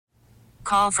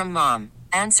call from mom.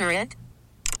 Answer it.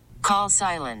 Call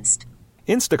silenced.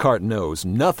 Instacart knows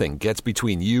nothing gets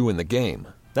between you and the game.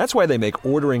 That's why they make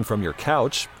ordering from your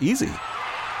couch easy.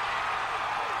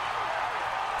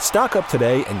 Stock up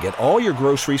today and get all your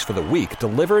groceries for the week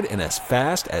delivered in as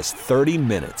fast as 30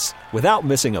 minutes without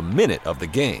missing a minute of the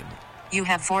game. You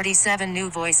have 47 new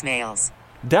voicemails.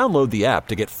 Download the app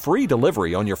to get free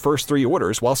delivery on your first 3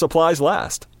 orders while supplies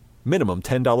last. Minimum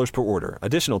 $10 per order.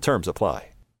 Additional terms apply.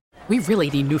 We really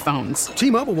need new phones.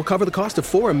 T-Mobile will cover the cost of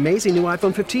 4 amazing new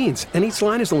iPhone 15s, and each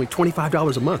line is only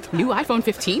 $25 a month. New iPhone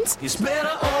 15s? It's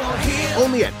better over here.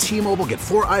 Only at T-Mobile, get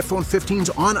 4 iPhone 15s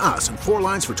on us and 4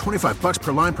 lines for $25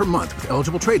 per line per month with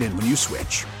eligible trade-in when you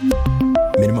switch.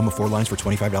 Minimum of 4 lines for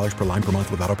 $25 per line per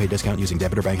month with autopay discount using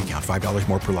debit or bank account. $5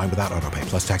 more per line without autopay,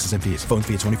 plus taxes and fees. Phone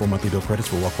fee at 24 monthly bill credits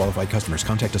for well-qualified customers.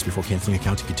 Contact us before canceling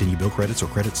account to continue bill credits or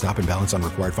credit stop and balance on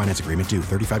required finance agreement due.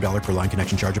 $35 per line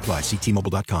connection charge applies. See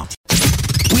T-Mobile.com.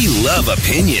 We love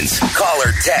opinions. Call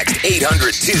or text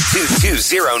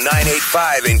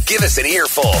 800-222-0985 and give us an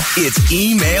earful. It's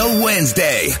Email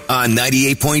Wednesday on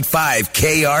 98.5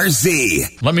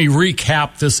 KRZ. Let me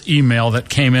recap this email that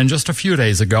came in just a few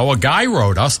days ago. A guy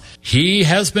wrote us. He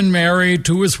has been married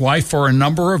to his wife for a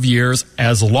number of years.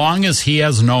 As long as he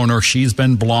has known her, she's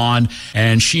been blonde,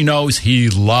 and she knows he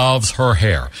loves her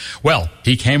hair. Well,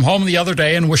 he came home the other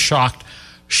day and was shocked.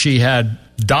 She had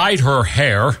dyed her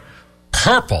hair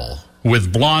purple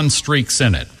with blonde streaks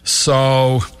in it.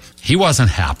 So he wasn't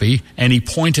happy, and he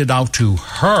pointed out to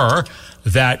her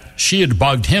that she had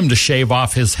bugged him to shave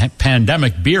off his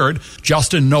pandemic beard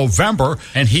just in November,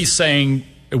 and he's saying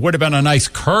it would have been a nice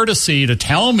courtesy to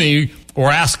tell me or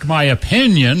ask my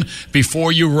opinion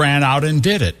before you ran out and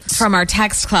did it. From our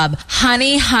text club,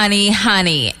 honey, honey,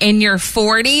 honey, in your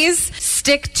 40s,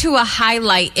 stick to a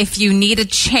highlight if you need a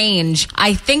change.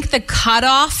 I think the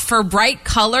cutoff for bright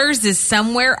colors is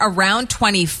somewhere around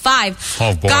 25.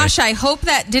 Oh, boy. Gosh, I hope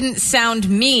that didn't sound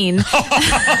mean.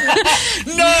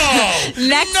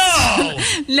 No!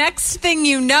 Next thing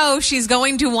you know, she's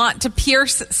going to want to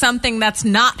pierce something that's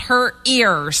not her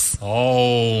ears.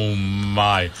 Oh,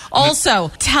 my. Also,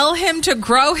 tell him to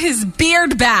grow his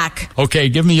beard back. Okay,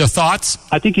 give me your thoughts.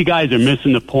 I think you guys are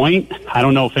missing the point. I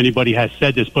don't know if anybody has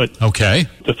said this, but Okay.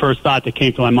 the first thought that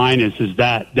came to my mind is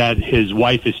that his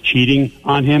wife is cheating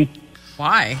on him.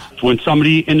 Why? When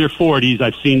somebody in their 40s,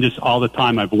 I've seen this all the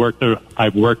time. I've worked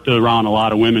around a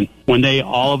lot of women. When they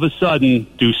all of a sudden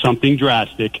do something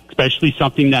drastic, especially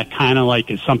something that kind of like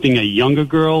is something a younger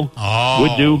girl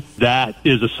would do, that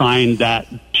is a sign that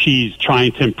she's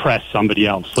trying to impress somebody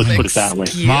else. Let's put it that way.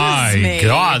 My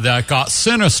God, that got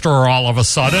sinister all of a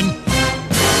sudden.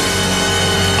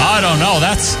 I don't know.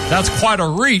 That's quite a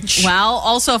reach. Well,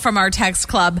 also from our text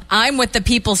club, I'm with the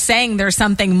people saying there's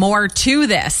something more to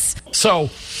this. So,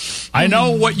 I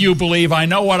know what you believe. I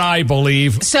know what I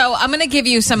believe. So I'm going to give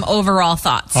you some overall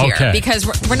thoughts here. Okay. Because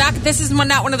we're not, this is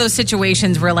not one of those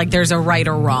situations where like there's a right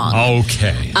or wrong.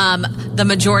 Okay. The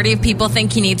majority of people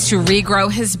think he needs to regrow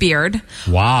his beard.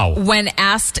 Wow. When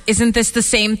asked, isn't this the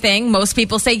same thing? Most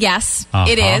people say yes,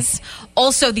 it is.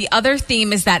 Also, the other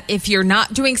theme is that if you're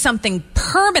not doing something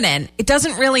permanent, it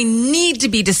doesn't really need to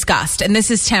be discussed, and this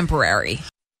is temporary.